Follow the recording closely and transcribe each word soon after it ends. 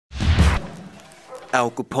Al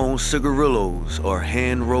Capone cigarillos are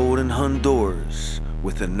hand-rolled in Honduras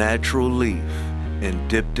with a natural leaf and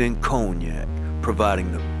dipped in cognac, providing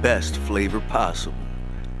the best flavor possible.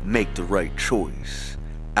 Make the right choice.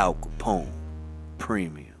 Al Capone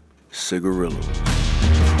Premium Cigarillos.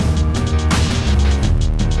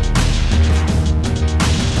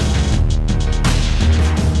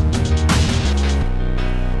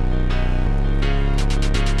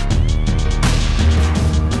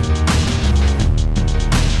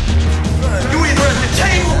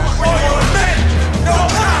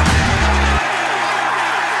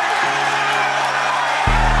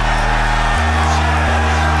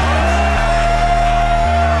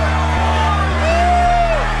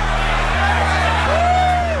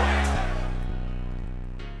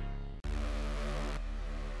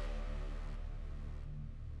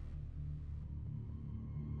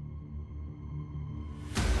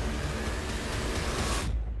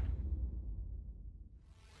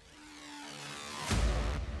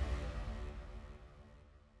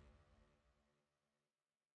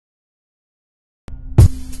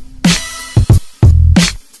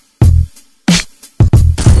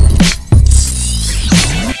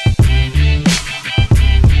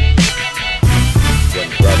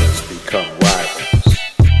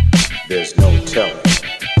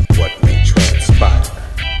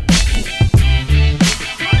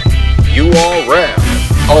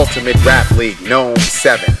 Ultimate Rap League Gnome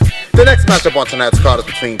 7. The next matchup on tonight's card is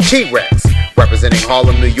between T-Rex, representing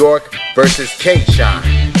Harlem, New York, versus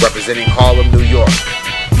K-Shine, representing Harlem, New York.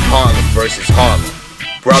 Harlem versus Harlem.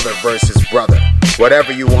 Brother versus brother.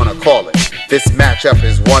 Whatever you want to call it. This matchup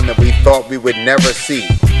is one that we thought we would never see.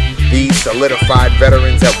 These solidified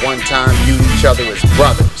veterans at one time viewed each other as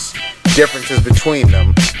brothers. Differences between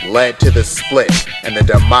them led to the split and the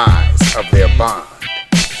demise of their bond.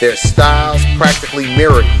 Their styles practically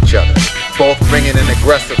mirrored each other, both bringing an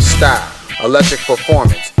aggressive style, electric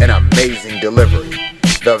performance, and amazing delivery.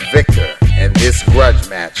 The victor in this grudge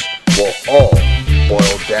match will all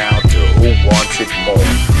boil down to who wants it more.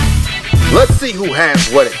 Let's see who has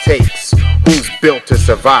what it takes, who's built to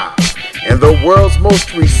survive, in the world's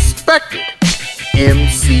most respected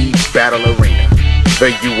MC Battle Arena, the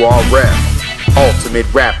URL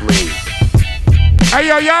Ultimate Rap League. Hey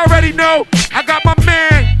yo, y'all already know I got my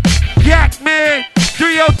man, Yak Man,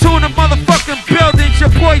 302 in the motherfucking building. It's your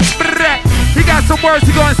boy Sprat. He got some words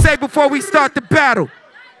he gonna say before we start the battle.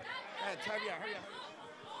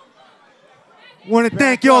 Want to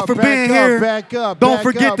thank y'all for being here. Don't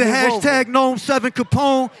forget the hashtag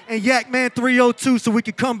 #Gnome7Capone and Yakman302 so we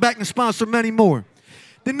can come back and sponsor many more.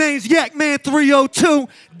 The name's Yakman302,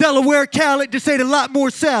 Delaware Khaled, just ate a lot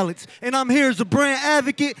more salads. And I'm here as a brand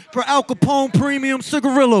advocate for Al Capone Premium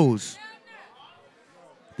Cigarillos.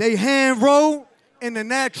 They hand rolled in the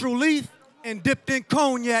natural leaf and dipped in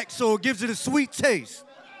cognac so it gives it a sweet taste.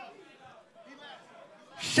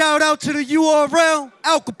 Shout out to the URL,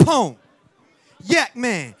 Al Capone. Yak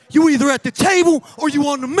Man, you either at the table or you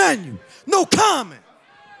on the menu. No comment.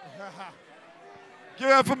 Give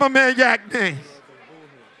it up for my man Yak Man.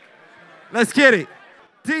 Let's get it.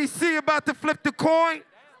 DC about to flip the coin.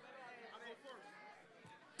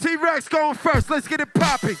 T-Rex going first. Let's get it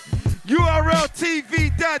popping.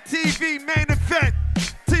 Urltv.tv main event.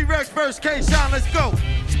 T-Rex versus K-Shine. Let's go.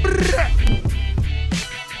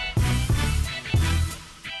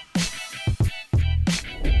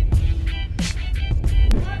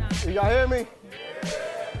 Y'all hear me?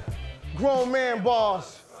 Grown man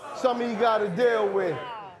boss. Something you gotta deal with.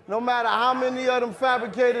 No matter how many of them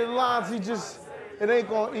fabricated lines, it ain't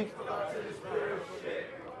gonna eat.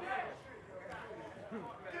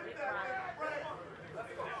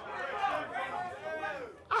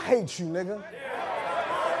 I hate you, nigga.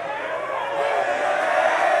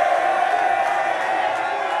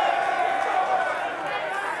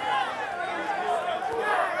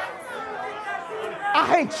 I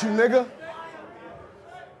hate you, nigga.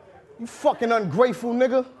 You fucking ungrateful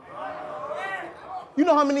nigga. You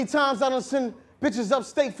know how many times I done send bitches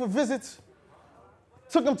upstate for visits?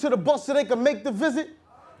 Took them to the bus so they could make the visit?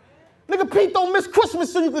 Nigga, Pete don't miss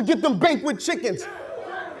Christmas so you could get them banquet chickens.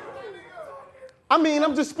 I mean,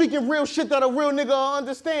 I'm just speaking real shit that a real nigga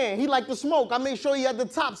understand. He liked to smoke. I made sure he had the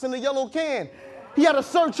tops in the yellow can. He had a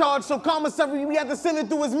surcharge, so commissary, we had to send it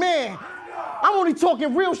through his man. I'm only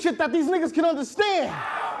talking real shit that these niggas can understand.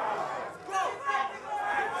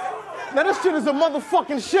 Now this shit is a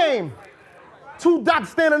motherfucking shame. 2 Dot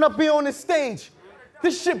standing up here on this stage.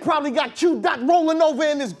 This shit probably got Q Dot rolling over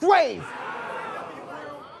in his grave.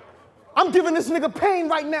 I'm giving this nigga pain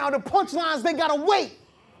right now. The punchlines, they gotta wait.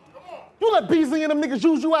 You let Beasley and them niggas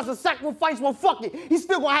use you as a sacrifice, well, fuck it. He's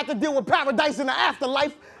still gonna have to deal with paradise in the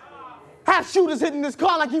afterlife. Half shooters hitting his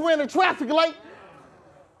car like he ran a traffic light.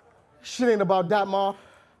 Shit ain't about that, Ma.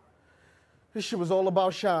 This shit was all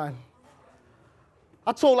about Shine.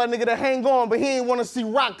 I told that nigga to hang on, but he ain't wanna see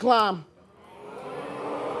rock climb.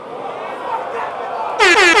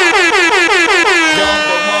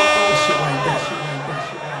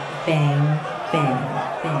 Bang, bang,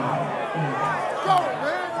 bang, bang.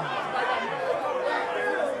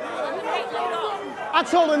 I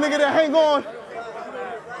told a nigga to hang on.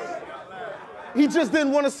 He just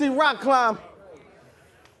didn't want to see rock climb.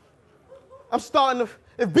 I'm starting to,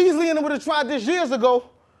 if Beasley and him would have tried this years ago,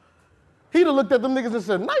 he'd have looked at them niggas and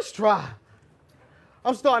said, nice try.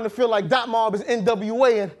 I'm starting to feel like Dot Mob is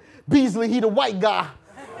NWA and Beasley, he the white guy.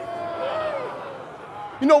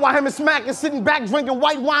 You know why him and Smack is sitting back drinking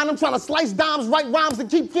white wine? I'm trying to slice dimes, write rhymes, and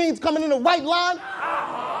keep fiends coming in the right line.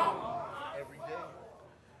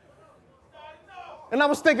 And I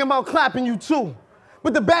was thinking about clapping you too.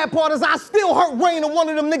 But the bad part is I still hurt Rain or one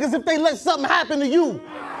of them niggas if they let something happen to you.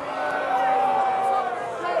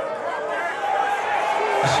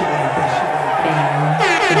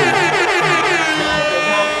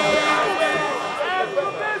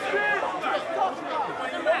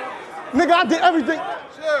 Nigga, I did everything.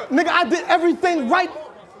 Nigga, I did everything right.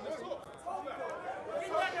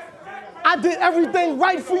 I did everything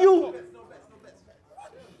right for you.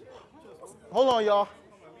 Hold on, y'all.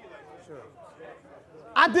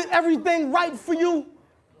 I did everything right for you,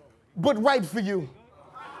 but right for you.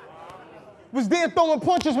 Was there throwing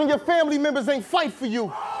punches when your family members ain't fight for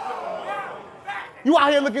you. You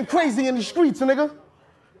out here looking crazy in the streets, nigga.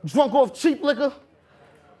 Drunk off cheap liquor.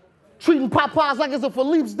 Treating Popeyes like it's a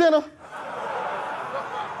Philippe's dinner.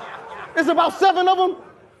 It's about 7 of them.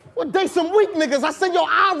 Well, they some weak niggas. I said, yo,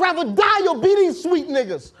 I'd rather die or be these sweet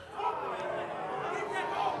niggas.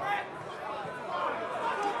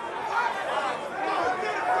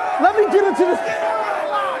 Let me get into this.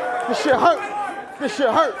 This shit hurt. This shit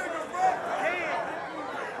hurt.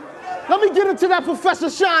 Let me get into that Professor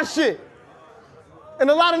Shine shit. And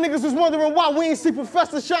a lot of niggas is wondering why we ain't see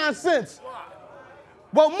Professor Shine since.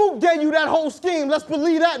 Well, Mook gave you that whole scheme. Let's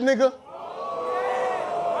believe that, nigga.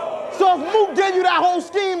 So if Mook gave you that whole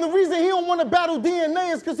scheme, the reason he don't want to battle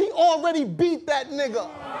DNA is because he already beat that nigga.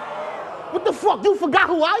 What the fuck? You forgot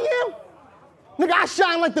who I am? Nigga, I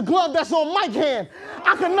shine like the glove that's on Mike's hand.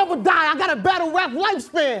 I can never die. I got a battle rap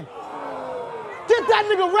lifespan. Get that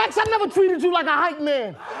nigga Rex. I never treated you like a hype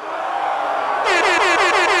man.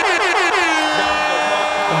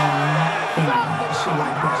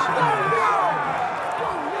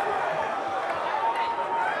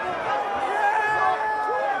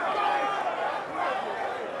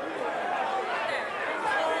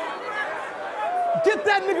 Get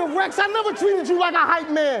that nigga Rex. I never treated you like a hype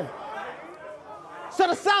man. So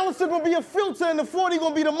the silencer gonna be a filter and the 40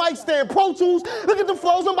 gonna be the mic stand. Pro Tools, look at the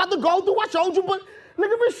flows I'm about to go through. I showed you, but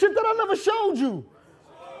nigga, this shit that I never showed you.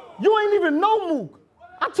 You ain't even know Mook.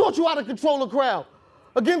 I taught you how to control a crowd.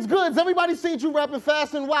 Against Goods, everybody seen you rapping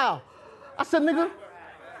fast and wild. I said, nigga,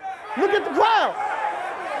 look at the crowd.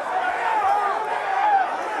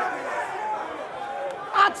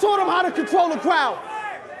 I taught him how to control the crowd.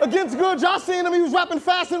 Against Goods, y'all seen him, he was rapping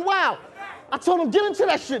fast and wild. I told him, get into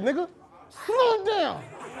that shit, nigga. Slow it down.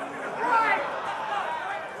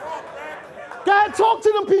 Go ahead, talk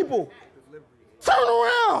to them people. Turn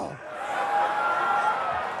around.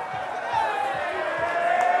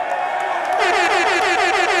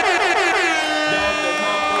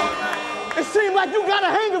 It seemed like you got a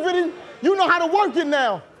hang of it and you know how to work it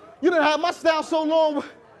now. You done had my style so long.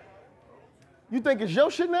 You think it's your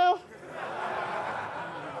shit now?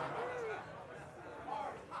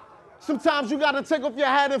 Sometimes you gotta take off your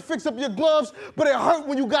hat and fix up your gloves, but it hurt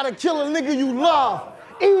when you gotta kill a nigga you love.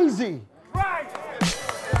 Easy. Right.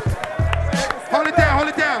 Hold it down, hold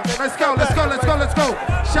it down. Let's go, let's go, let's go, let's go.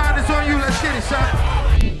 Shine is on you, let's get it, Shine.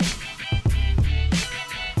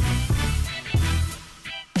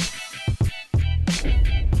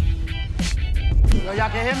 Yo, y'all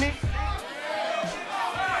can hear me?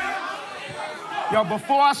 Yo,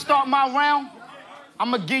 before I start my round, I'm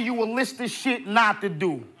gonna give you a list of shit not to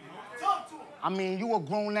do. I mean, you a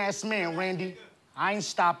grown-ass man, Randy. I ain't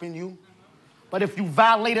stopping you. But if you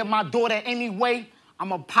violated my daughter anyway,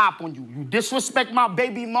 I'ma pop on you. You disrespect my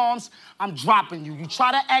baby moms, I'm dropping you. You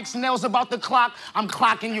try to ask Nels about the clock, I'm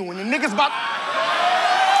clocking you. And the niggas about...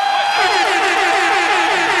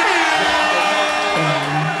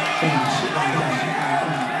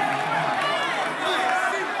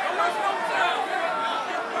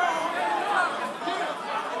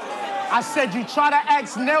 I I said, you try to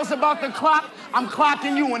ask Nels about the clock, I'm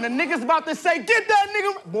clocking you. And the niggas about to say, get that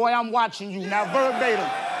nigga. Boy, I'm watching you. Now verbatim.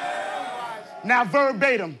 Now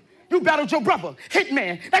verbatim. You battled your brother,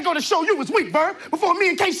 Hitman. That go to show you was weak, Verb. Before me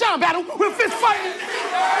and K-Shine battled, we're fist fighting.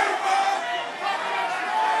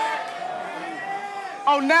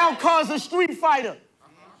 Oh, now cause a street fighter.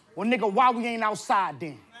 Well, nigga, why we ain't outside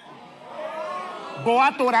then? Boy,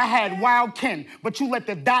 I thought I had Wild Ken, but you let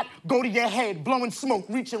the dot go to your head, blowing smoke,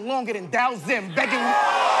 reaching longer than Dow Zim, begging.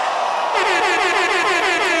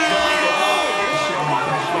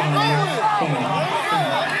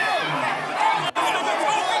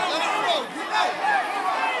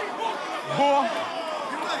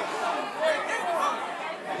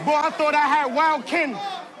 Boy, I thought I had Wild Ken.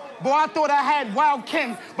 Boy, I thought I had Wild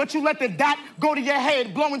Ken, but you let the dot go to your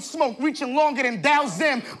head, blowing smoke, reaching longer than Dow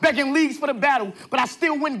Zim, begging leagues for the battle, but I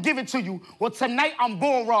still wouldn't give it to you. Well, tonight I'm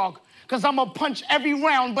Borog, because I'm going to punch every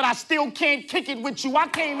round, but I still can't kick it with you. I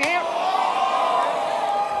came here.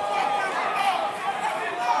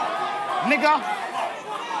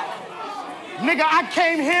 Nigga,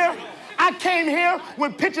 I came here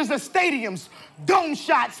with pictures of stadiums, dome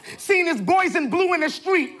shots, seeing his boys in blue in the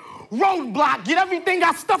street. Roadblock, get everything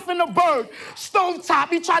got stuff in the bird. Stovetop,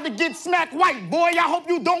 he tried to get smacked white. Boy, I hope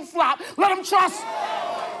you don't flop. Let him try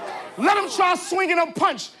swinging a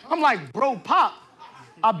punch. I'm like, bro, Pop,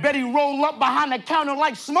 I bet he roll up behind the counter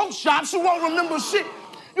like smoke shops. You won't remember shit.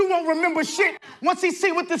 You won't remember shit. Once he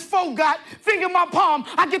see what this foe got, finger my palm,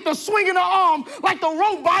 I get the swing in the arm like the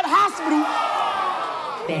robot hospital.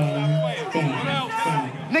 Bang, bang,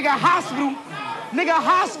 bang. Nigga,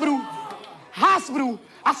 hospital.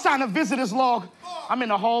 I signed a visitor's log. I'm in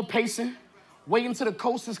the hall pacing, waiting till the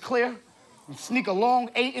coast is clear. And sneak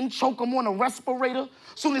along, eating, choke him on a respirator.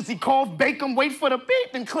 Soon as he cough, bake him, wait for the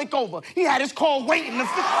beep, then click over. He had his call waiting.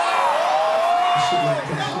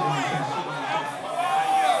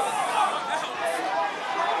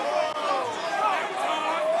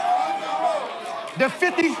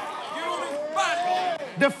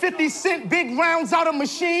 The 50 cent big rounds out of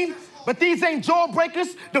machine. But these ain't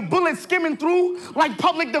jawbreakers, the bullets skimming through like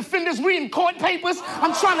public defenders reading court papers.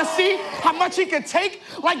 I'm trying to see how much he could take,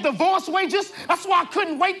 like divorce wages. That's why I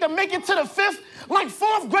couldn't wait to make it to the 5th. Like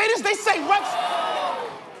 4th graders, they say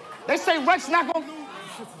Rex not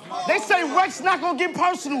gonna get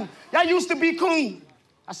personal. Y'all used to be cool.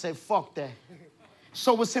 I said, fuck that.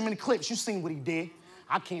 So was him in the clips. You seen what he did.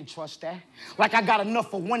 I can't trust that. Like I got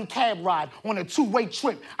enough for one cab ride on a 2-way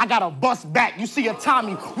trip. I got a bus back. You see a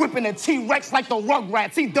Tommy whipping a T-Rex like the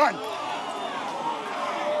Rugrats. He done.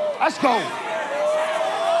 Let's go.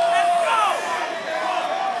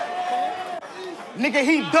 Nigga,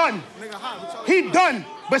 he done. He done.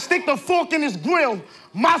 But stick the fork in his grill.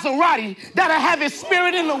 Maserati, that'll have his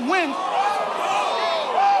spirit in the wind.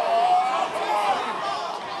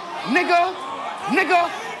 Nigga,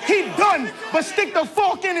 he done, but stick the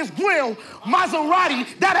fork in his grill. Maserati,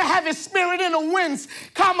 that'll have his spirit in the winds.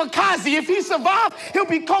 Kamikaze, if he survive, he'll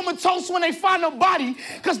be comatose when they find the body,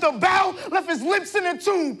 cause the bow left his lips in the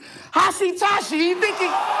tube. Hashitashi, he think he...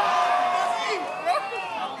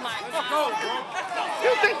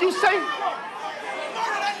 You think you safe?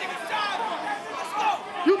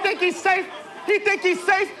 You think he's safe? He think he's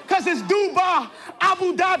safe because it's Dubai,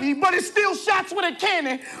 Abu Dhabi, but it's still shots with a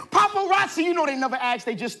cannon. Paparazzi, you know they never ask,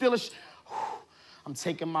 they just steal a I'm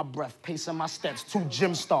taking my breath, pacing my steps, 2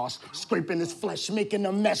 gym stars, scraping his flesh, making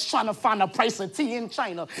a mess, trying to find a price of tea in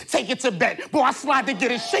China. Take it to bed. Boy, I slide to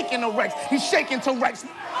get it, shaking to Rex. He's shaking to Rex.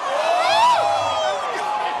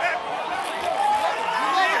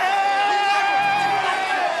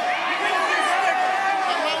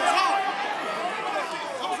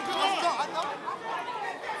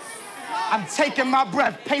 I'm taking my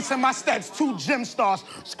breath, pacing my steps, 2 gym stars,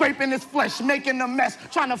 scraping his flesh, making a mess,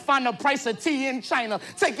 trying to find the price of tea in China.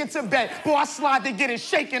 Take it to bed. Boy, I slide to get it,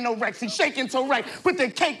 shaking to Rex. He's shaking to Rex. Put the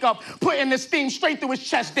cake up, putting the steam straight through his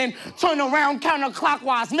chest, then turn around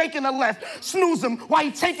counterclockwise, making a left. Snooze him. While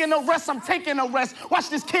he taking a rest, I'm taking a rest. Watch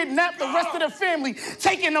this kidnap the rest of the family,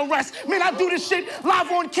 taking a rest. Man, I do this shit live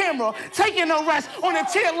on camera, taking a rest on a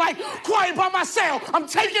tier like quiet by myself. I'm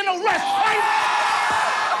taking a rest.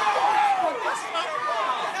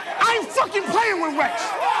 I ain't fucking playing with Rex.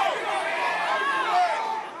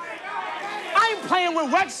 I ain't playing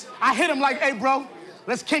with Rex. I hit him like, hey, bro,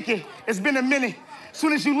 let's kick it. It's been a minute. As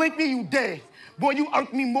soon as you link me, you dead. Boy, you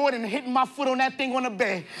irked me more than hitting my foot on that thing on the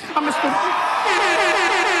bed. I'm Mr.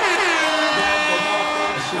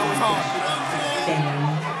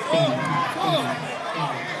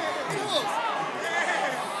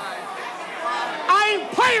 I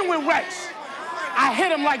ain't playing with Rex. I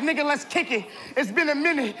hit him like, nigga, let's kick it. It's been a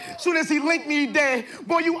minute. Soon as he linked me, he dead.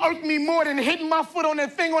 Boy, you irked me more than hitting my foot on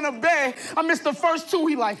that thing on the bed. I missed the first two.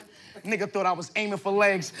 He like, nigga thought I was aiming for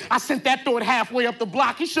legs. I sent that thought halfway up the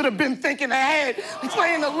block. He should have been thinking ahead.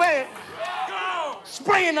 Playing the leg.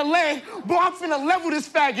 Spraying the leg. Boy, I'm finna level this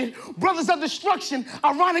faggot. Brothers of destruction.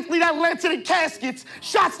 Ironically, that led to the caskets.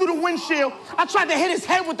 Shots through the windshield. I tried to hit his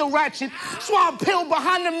head with the ratchet. Swab pill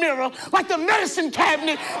behind the mirror like the medicine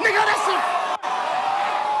cabinet. Nigga, that's a...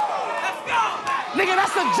 Let's go! Nigga,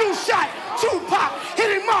 that's a juice shot. Tupac,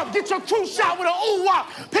 hit him up. Get your true shot with an ooh-wop.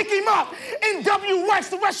 Pick him up.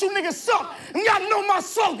 NWX, the rest you niggas suck. And y'all know my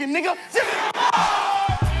slogan, nigga.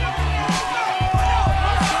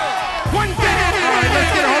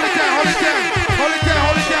 Let's get it. Hold it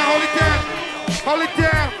down. Hold it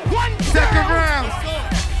down. Second round.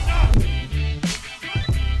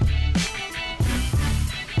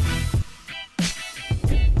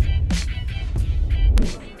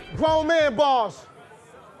 Grown man bars.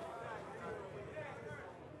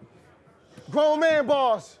 Grown man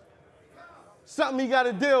bars. Something he got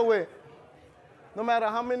to deal with. No matter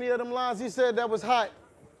how many of them lines he said that was hot,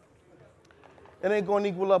 it ain't gonna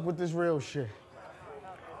equal up with this real shit.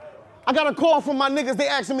 I got a call from my niggas, they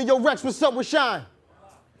asking me, yo, Rex, what's up with Shine?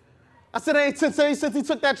 I said, ain't since he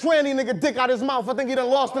took that tranny nigga dick out his mouth, I think he done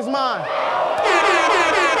lost his mind.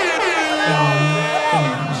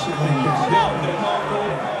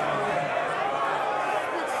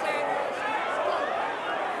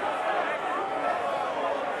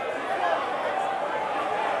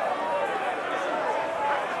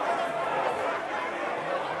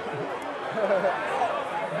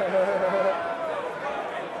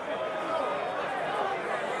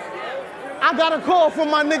 I got a call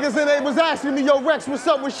from my niggas and they was asking me, yo, Rex, what's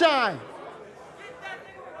up with Shine?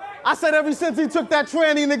 I said, ever since he took that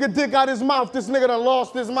tranny nigga dick out his mouth, this nigga done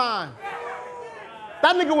lost his mind.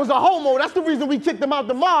 That nigga was a homo. That's the reason we kicked him out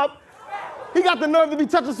the mob. He got the nerve to be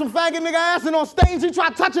touching some faggot nigga ass, and on stage he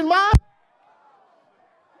tried touching mine.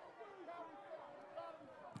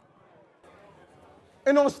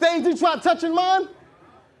 And on stage he tried touching mine,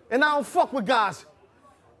 and I don't fuck with guys.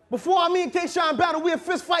 Before me and K-Shine battle, we had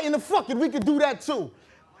fist fighting the fuck it, we could do that too.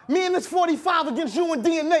 Me and this 45 against you and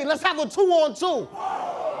DNA, let's have a 2-on-2.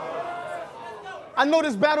 I know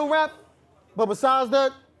this battle rap, but besides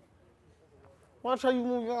that, watch how you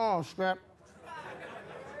move your arms, Scrap.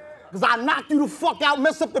 Because I knock you the fuck out,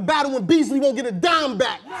 mess up the battle, and Beasley won't get a dime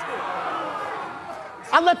back.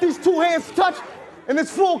 I let these two hands touch, and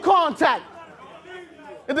it's full contact.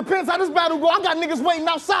 It depends how this battle go. I got niggas waiting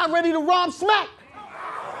outside ready to rob smack.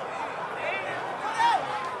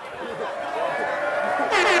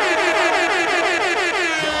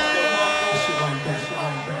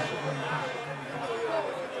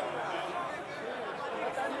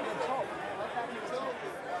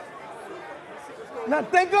 Now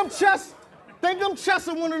think I'm chessing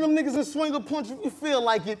one of them niggas and swing a punch if you feel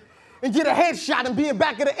like it, and get a headshot and being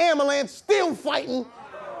back of the ambulance, still fighting.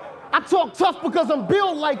 I talk tough because I'm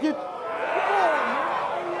built like it.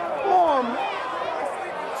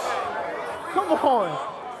 Come on.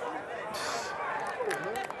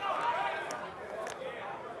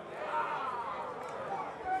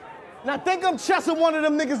 Now think I'm chessing one of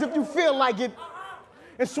them niggas if you feel like it,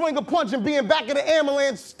 and swing a punch and being back of the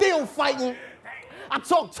ambulance, still fighting. I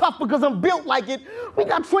talk tough because I'm built like it. We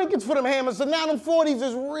got trinkets for them hammers, so now them 40s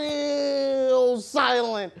is real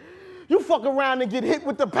silent. You fuck around and get hit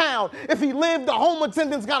with the pound. If he lived, the home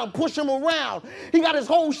attendants gotta push him around. He got his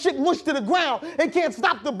whole shit mushed to the ground. They can't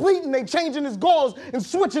stop the bleeding. They changing his gauze and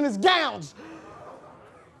switching his gowns.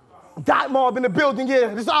 Dot mob in the building,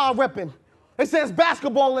 yeah, this all repping. They say it's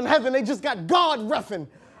basketball in heaven. They just got God reffing.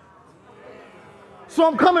 So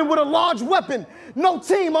I'm coming with a large weapon. No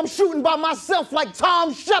team, I'm shooting by myself like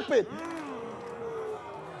Tom Shepard.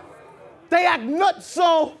 They act nuts,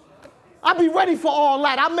 so I be ready for all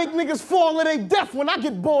that. I make niggas fall to their death when I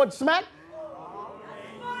get bored, smack.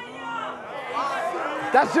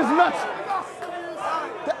 That's just nuts.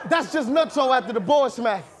 That's just nutso after the board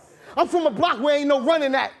smack. I'm from a block where ain't no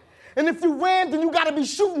running at. And if you ran, then you gotta be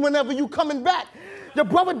shooting whenever you coming back. Your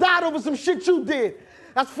brother died over some shit you did.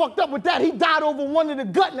 That's fucked up with that. He died over one in the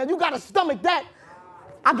gut. Now you gotta stomach that.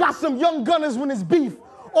 I got some young gunners when it's beef.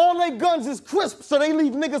 All they guns is crisp, so they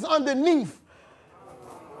leave niggas underneath.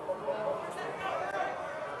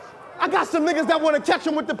 I got some niggas that wanna catch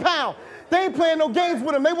him with the pound. They ain't playing no games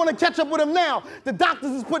with him. They wanna catch up with him now. The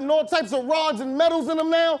doctors is putting all types of rods and metals in him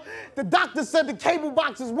now. The doctor said the cable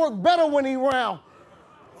boxes work better when he round.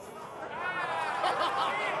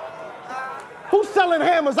 Who's selling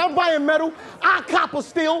hammers? I'm buying metal. I copper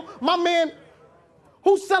steel. My man,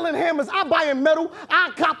 Who's selling hammers? I buying metal.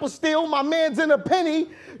 I copper steel. My man's in a penny.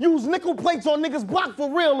 Use nickel plates on niggas' block for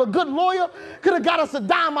real. A good lawyer could have got us a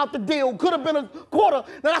dime out the deal. Could have been a quarter.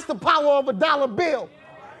 Now that's the power of a dollar bill.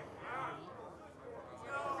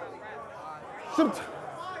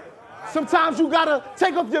 Sometimes you gotta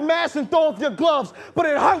take off your mask and throw off your gloves, but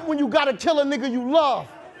it hurt when you gotta kill a nigga you love.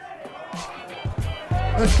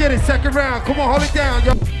 Let's get it, second round. Come on, hold it down,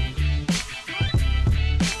 yo.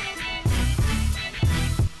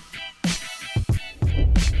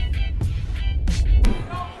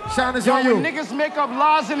 Shine is on you. When niggas make up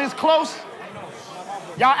lies and it's close,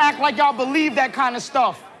 y'all act like y'all believe that kind of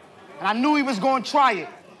stuff. And I knew he was gonna try it.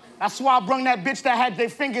 That's why I brung that bitch that had their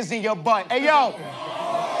fingers in your butt. Hey, yo.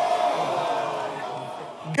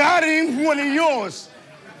 God ain't one of yours.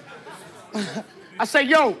 I say,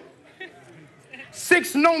 yo,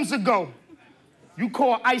 6 gnomes ago, you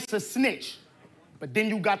called Ice a snitch, but then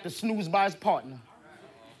you got the snooze by his partner.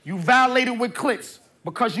 You violated with clits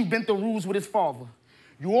because you bent the rules with his father.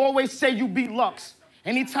 You always say you beat Lux.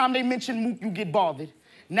 Anytime they mention Mook, you get bothered.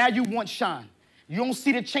 Now you want Shine. You don't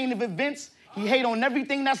see the chain of events? He hate on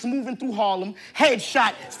everything that's moving through Harlem.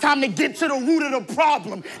 Headshot. It's time to get to the root of the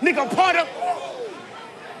problem. Nigga, part of...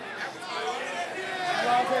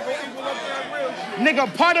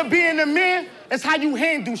 Nigga, part of being a man is how you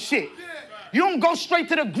handle shit. You don't go straight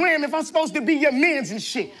to the gram if I'm supposed to be your mans and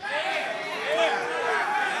shit.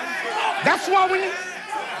 That's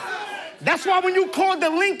why when you called the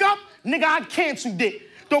link up, nigga, I canceled it.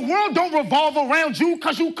 The world don't revolve around you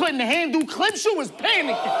because you couldn't handle clips. You was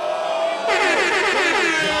panicking.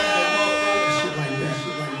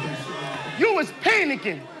 You was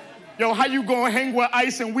panicking. Yo, how you gonna hang with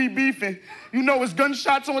Ice and we beefing? You know it's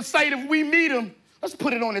gunshots on sight if we meet him. Let's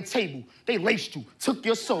put it on the table. They laced you, took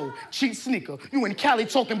your soul, cheap sneaker. You in Cali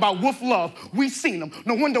talking about wolf love. We seen them.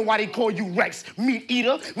 No wonder why they call you Rex, meat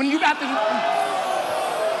eater. When you got the...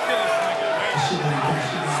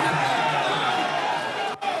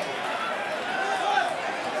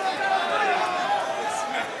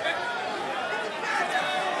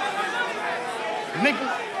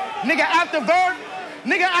 Nigga, after Bird,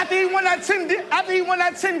 nigga, after he won that 10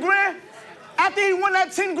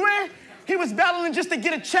 grand, he was battling just to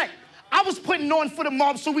get a check. I was putting on for the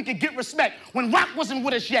mob so we could get respect when Rock wasn't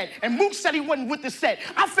with us yet, and Mook said he wasn't with the set.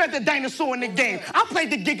 I fed the dinosaur in the game. I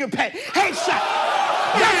played the Giga Pet. Headshot.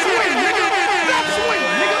 That's win, nigga. That's win,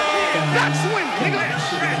 nigga. That's win, nigga.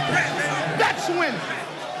 That's win.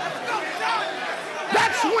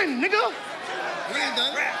 That's win, nigga.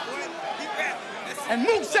 And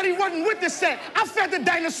Mook said he wasn't with the set. I fed the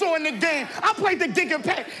dinosaur in the game. I played the Giga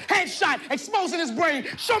Pet. Headshot, exposing his brain.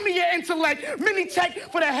 Show me your intellect. Mini tech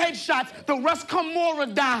for the headshots. The rust come more or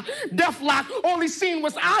die. Death lock, all he seen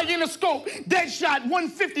was eye in a scope. Dead shot,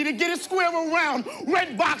 150 to get it square around.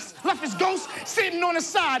 Red box, left his ghost sitting on the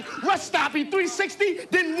side. Rust stop, he 360,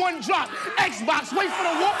 then one drop. Xbox, wait for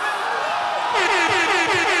the walk.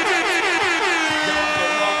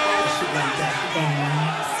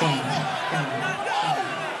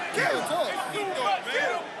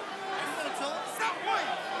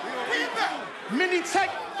 Mini tech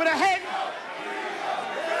for the head.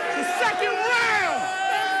 The second round.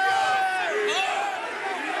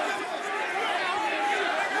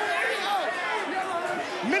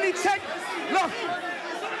 Mini tech, look.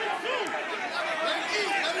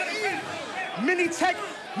 Mini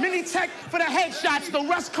tech for the headshots. The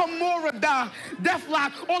rest come more or die. Death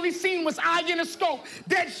lock, all he seen was eye in a scope.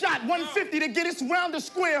 Dead shot, 150 to get his round the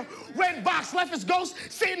square. Red box, left his ghost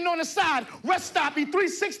sitting on the side. Rest stop, he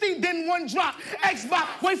 360, then one drop. Xbox,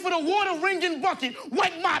 wait for the water ringing bucket.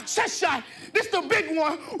 Wet mop, chest shot. This the big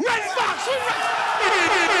one. Red box.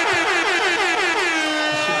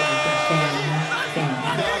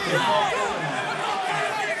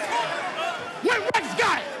 What Rex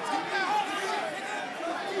got?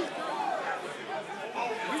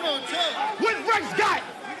 What Rex got?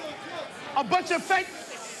 A bunch of fake.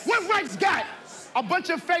 What Rex got? A bunch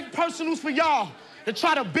of fake personals for y'all to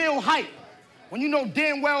try to build hype. When you know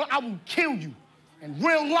damn well I will kill you in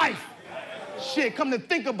real life. Shit, come to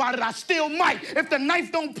think about it, I still might. If the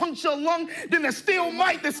knife don't puncture a lung, then it still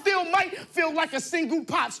might. The still might feel like a single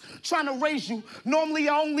pops trying to raise you. Normally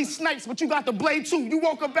I only snipes, but you got the blade too. You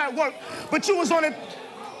woke up at work, but you was on it.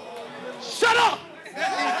 Shut up!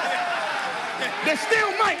 They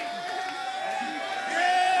still might.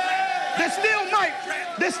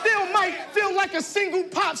 They still might feel like a single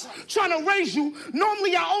pops trying to raise you.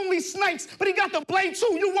 Normally I only snipes, but he got the blade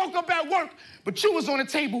too. You woke up at work, but you was on the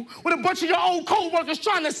table with a bunch of your old co-workers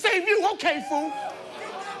trying to save you. Okay, fool.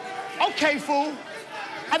 Okay, fool.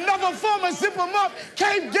 Another former zip him up,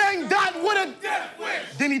 cave gang dot with a death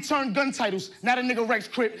wish. Then he turned gun titles. Now the nigga Rex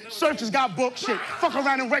Crip. Searches got book shit. Fuck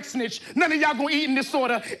around and Rex snitch. None of y'all gonna eat in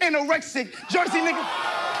disorder. Anorexic. Jersey nigga.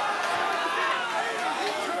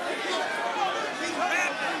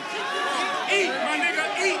 Eat, my nigga,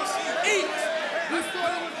 eat.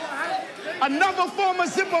 Another former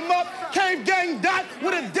zip him up, cave gang dot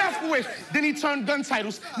with a death wish. Then he turned gun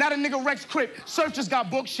titles. Now the nigga Rex Crip. Searchers got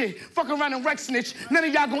book shit. Fuck around and Rex snitch. None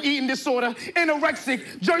of y'all gonna eat in disorder.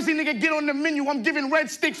 Anorexic. Jersey nigga, get on the menu. I'm giving red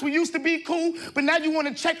sticks. We used to be cool, but now you want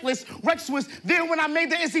a checklist. Rex was there when I made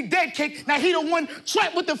the Is He Dead kick. Now he the one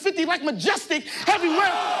trapped with the 50 like Majestic. Heavy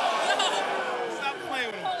round.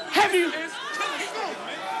 Heavy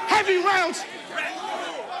rounds.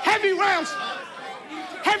 Heavy rounds.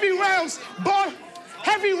 Heavy rounds,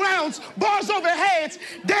 heavy rounds, bars over heads,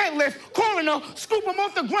 deadlift, coroner, scoop him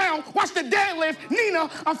off the ground, watch the deadlift, Nina,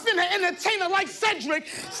 I'm finna entertain her like Cedric,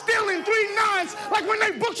 stealing 3 9s like when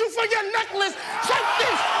they booked you for your necklace. Check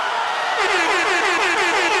this.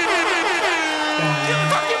 You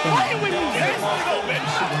fucking playing with me, man. Let's go, bitch.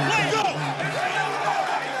 Let's go.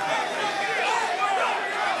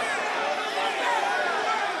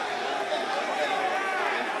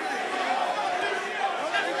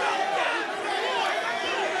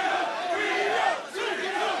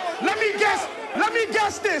 Let me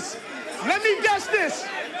guess this.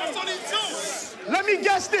 Let me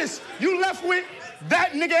guess this. You left with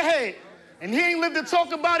that nigga head. And he ain't lived to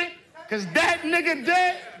talk about it, cause that nigga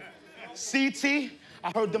dead. CT,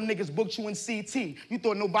 I heard them niggas booked you in CT. You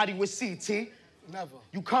thought nobody was CT. Never.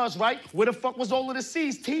 You cuz, right? Where the fuck was all of the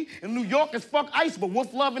C's, T? In New York, it's fuck ice, but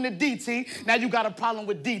Wolf Love in the DT. Now you got a problem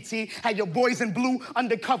with DT. Had your boys in blue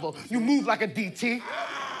undercover. You move like a DT.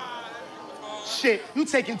 Shit, you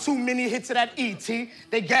taking too many hits of that ET.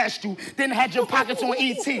 They gassed you, then had your pockets on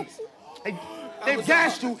ET. They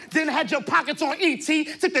gassed you, then had your pockets on ET.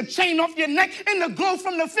 Took the chain off your neck and the glow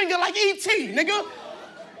from the finger like ET, nigga.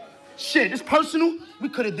 Shit, it's personal. We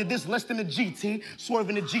could have did this less than a GT.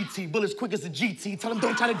 Swerving the GT, bullets quick as a GT. Tell them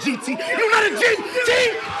don't try to GT. You not a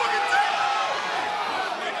GT!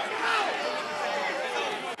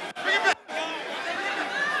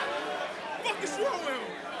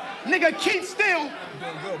 Nigga, keep still.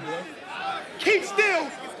 Keep still.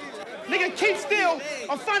 Nigga, keep still.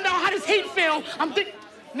 Or find out how this heat feel.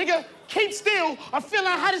 Nigga, keep still or feel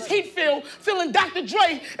out how this heat feel. Feeling Dr.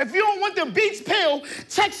 Dre. If you don't want the Beats pill,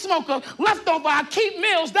 tech smoker, leftover, I keep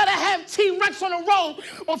meals. That'll have T-Rex on the road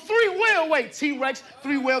or 3-wheel. Wait, T-Rex,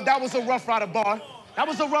 3-wheel, that was a Rough Rider bar. That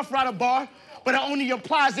was a Rough Rider bar. But it only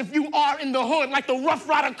applies if you are in the hood like the Rough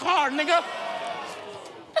Rider car, nigga.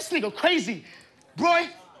 This nigga crazy. Bro.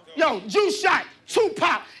 Yo, Juice Shot,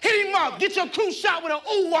 Tupac, hit him up. Get your crew shot with an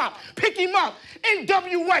ooh-wop. Pick him up.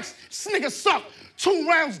 NWX, this nigga suck. 2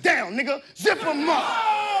 rounds down, nigga. Zip him up.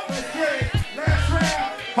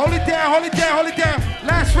 Hold it down, hold it down, hold it down.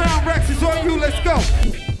 Last round, Rex, is on you. Let's go.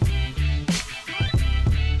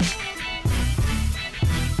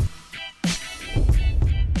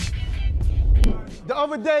 The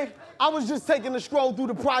other day, I was just taking a stroll through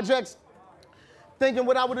the projects, thinking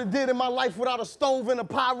what I would have did in my life without a stove and a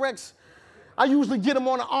Pyrex. I usually get them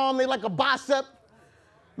on the arm, they like a bicep.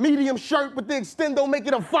 Medium shirt with the extendo, make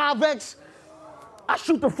it a 5X. I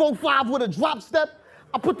shoot the 4-5 with a drop step.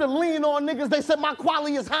 I put the lean on niggas, they said my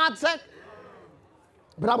quality is high tech.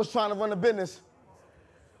 But I was trying to run a business.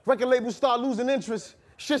 Record labels start losing interest.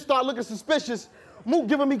 Shit start looking suspicious. Mook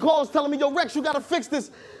giving me calls telling me, yo, Rex, you gotta fix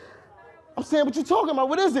this. I'm saying, what you talking about?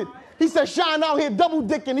 What is it? He said, Shine out here double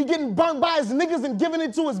dicking. He getting burnt by his niggas and giving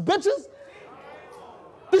it to his bitches?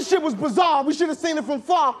 This shit was bizarre. We should have seen it from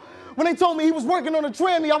far. When they told me he was working on a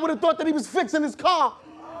tranny, I would have thought that he was fixing his car.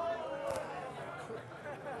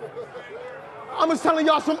 I'm just telling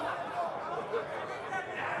y'all some...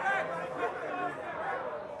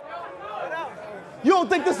 You don't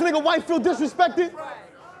think this nigga wife feel disrespected?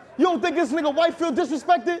 You don't think this nigga wife feel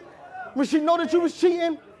disrespected? When she know that you was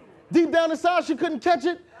cheating, deep down inside she couldn't catch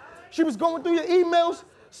it? She was going through your emails,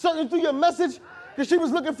 searching through your message, because she was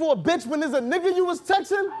looking for a bitch when there's a nigga you was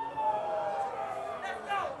texting?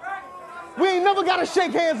 We ain't never gotta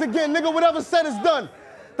shake hands again, nigga. Whatever said is done.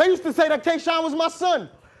 They used to say that K-Shine was my son,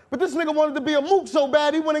 but this nigga wanted to be a mook so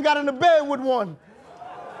bad he went and got into bed with one.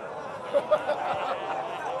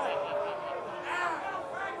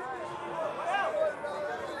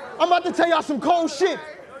 I'm about to tell y'all some cold shit.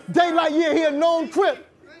 Daylight, yeah, he a known crip.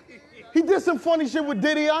 He did some funny shit with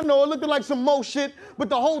Diddy, I know, it looked like some Mo shit, but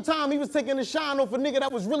the whole time he was taking the shine off a nigga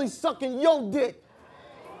that was really sucking your dick.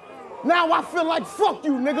 Now I feel like, fuck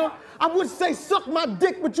you, nigga. I would say suck my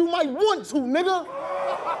dick, but you might want to, nigga.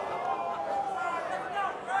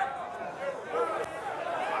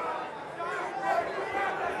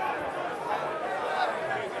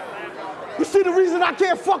 see the reason I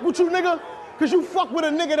can't fuck with you, nigga? Because you fuck with a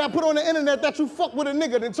nigga that put on the internet that you fuck with a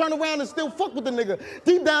nigga, then turn around and still fuck with the nigga.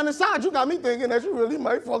 Deep down inside, you got me thinking that you really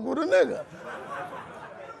might fuck with a nigga.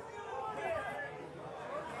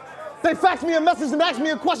 They fax me a message and ask me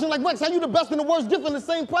a question like, Rex, how you the best and the worst gift in the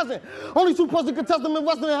same present? Only two persons could test them in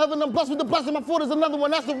wrestling in heaven. I'm blessed with the blessing. My foot is another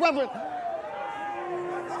one. That's the reverend.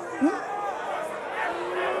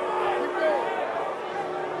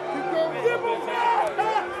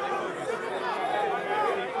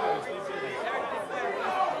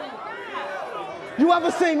 You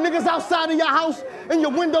ever seen niggas outside of your house and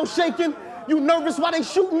your window shaking? You nervous while they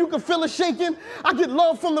shooting, you can feel it shaking. I get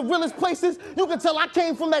love from the realest places. You can tell I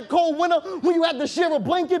came from that cold winter when you had to share a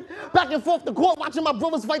blanket. Back and forth to court, watching my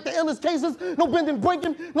brothers fight the illest cases. No bending,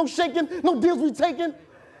 breaking, no shaking, no deals we taking.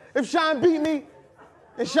 If Shine beat me,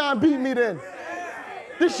 then Shine beat me then.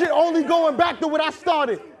 This shit only going back to what I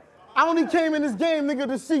started. I only came in this game, nigga,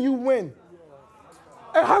 to see you win.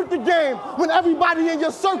 It hurt the game when everybody in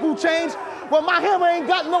your circle changed. Well, my hammer ain't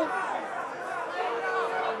got no...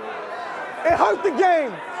 It hurt the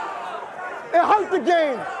game. It hurt the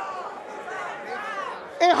game.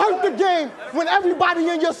 It hurt the game when everybody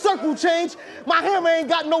in your circle changed. My hammer ain't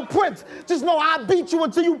got no prints. Just know I beat you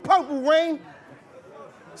until you purple rain.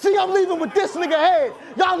 See, I'm leaving with this nigga head.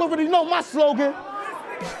 Y'all already know my slogan.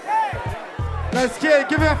 Let's get it.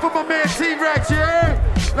 Give it up for my man T-Rex, you heard?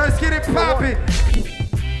 Let's get it poppin'.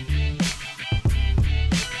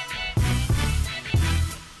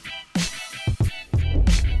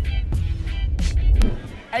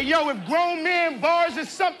 Hey, yo, if grown man bars is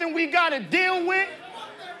something we gotta deal with,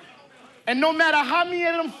 and no matter how many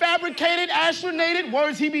of them fabricated, astronated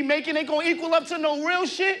words he be making ain't gonna equal up to no real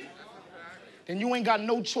shit, then you ain't got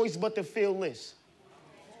no choice but to feel this.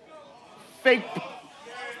 Fake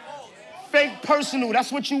personal, that's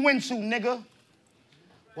what you into, nigga.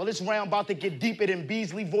 Well, this round about to get deeper than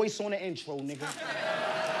Beasley voice on the intro, nigga.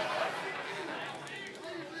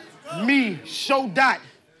 Me, Show Dot,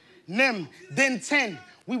 Nim, then 10.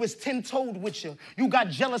 We was 10-toed with you. You got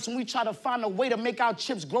jealous when we tried to find a way to make our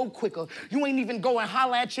chips grow quicker. You ain't even go and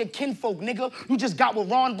holler at your kinfolk, nigga. You just got with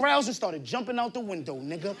Ron Browse and started jumping out the window,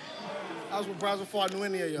 nigga. I was with Browse before I knew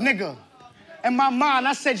any of y'all. Nigga, in my mind,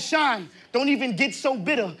 I said, Shine, don't even get so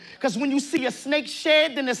bitter. Because when you see a snake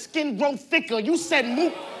shed, then the skin grow thicker. You said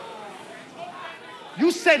Mook.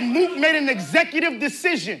 You said Mook made an executive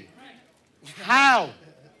decision. How?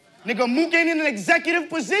 Nigga, Mook ain't in an executive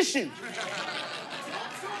position.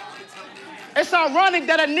 It's ironic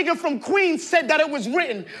that a nigga from Queens said that it was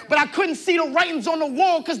written, but I couldn't see the writings on the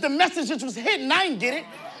wall because the messages was hidden. I ain't get it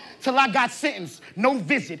till I got sentenced. No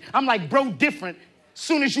visit. I'm like, bro, different.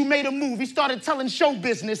 Soon as you made a move, he started telling show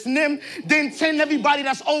business. Nim, then 10, everybody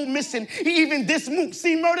that's old missing. He even this Mook.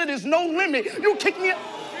 See, murder, there's no limit. You kick me out.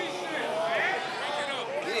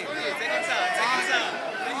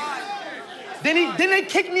 Then they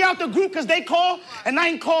kicked me out the group because they called and I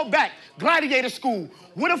ain't called back. Gladiator School.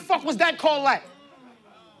 Where the fuck was that call at?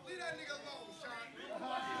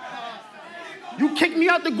 You kicked me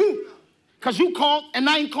out the group because you called and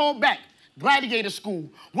I ain't called back. Gladiator School.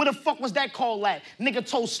 Where the fuck was that call at? Nigga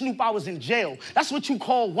told Snoop I was in jail. That's what you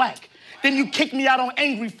call whack. Then you kicked me out on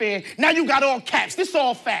Angry Fair. Now you got all caps. This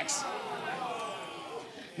all facts.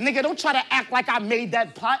 Nigga, don't try to act like I made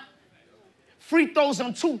that plot. Free throws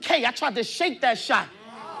on 2K. I tried to shake that shot.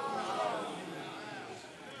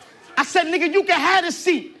 I said, nigga, you can have a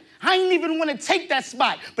seat. I ain't even want to take that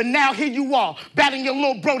spot. But now here you are, batting your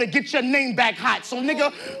little bro to get your name back hot. So,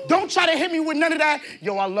 nigga, don't try to hit me with none of that.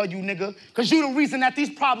 Yo, I love you, nigga, because you the reason that these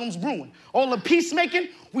problems brewing. All the peacemaking,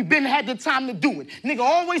 we been had the time to do it. Nigga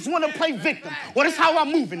always want to play victim. Well, that's how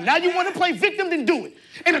I'm moving. Now you want to play victim, then do it.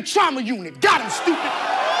 In a trauma unit. Got him, stupid.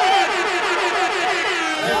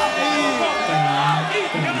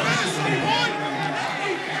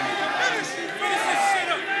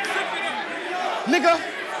 Nigga,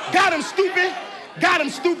 got him, stupid. Got him,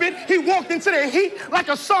 stupid. He walked into the heat like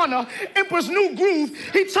a sauna. Emperor's New Groove.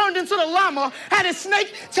 He turned into the llama. Had his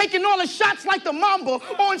snake taking all the shots like the mamba.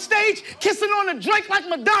 On stage, kissing on a Drake like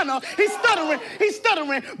Madonna. He's stuttering.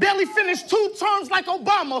 Barely finished 2 terms like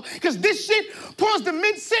Obama. Cause this shit pours the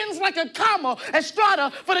mid-sentence like a comma.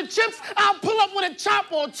 Estrada, for the chips, I'll pull up with a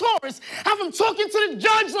chopper or Taurus. Have him talking to the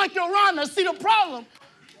judge like Your Honor. See the problem?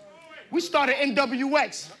 We started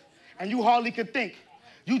NWX. And you hardly could think.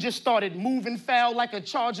 You just started moving foul like a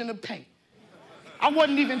charge in the paint. I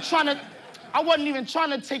wasn't even trying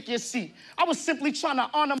to take your seat. I was simply trying to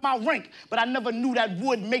honor my rank, but I never knew that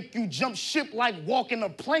would make you jump ship like walking a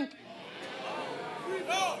plank.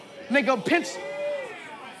 Nigga,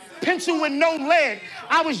 pencil with no lead.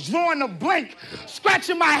 I was drawing a blank,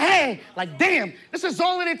 scratching my head, like, damn, this is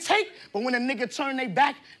all it'd take? But when a nigga turned they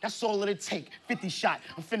back, that's all it'd take. 50 shot,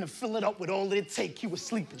 I'm finna fill it up with all it'd take. He was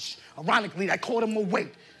sleeping. Ironically, I caught him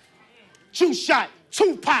awake. 2 shot,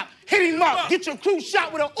 2 pop, hit him up. Get your crew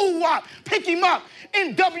shot with an ooh-wop. Pick him up,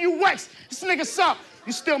 NWX. This nigga suck.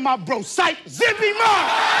 You still my bro. Psych, zip him up.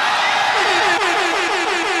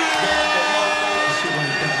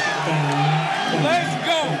 Let's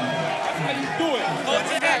go. That's how you do it.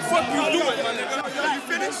 Fuck you do it, my nigga. You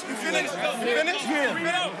finished? You finished? You finished?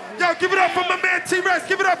 Yeah. Yo, give it up for my man T-Rex.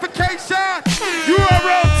 Give it up for K-Shine.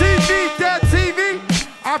 Urltv.tv.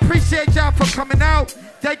 I appreciate y'all for coming out.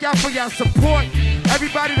 Thank y'all for your support.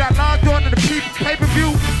 Everybody that logged on to the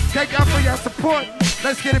pay-per-view, thank y'all for your support.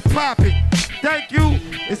 Let's get it popping. Thank you.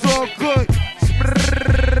 It's all good.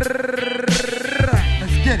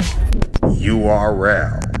 Let's get it.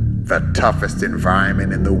 URL, the toughest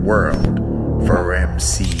environment in the world for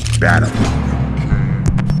MC battle.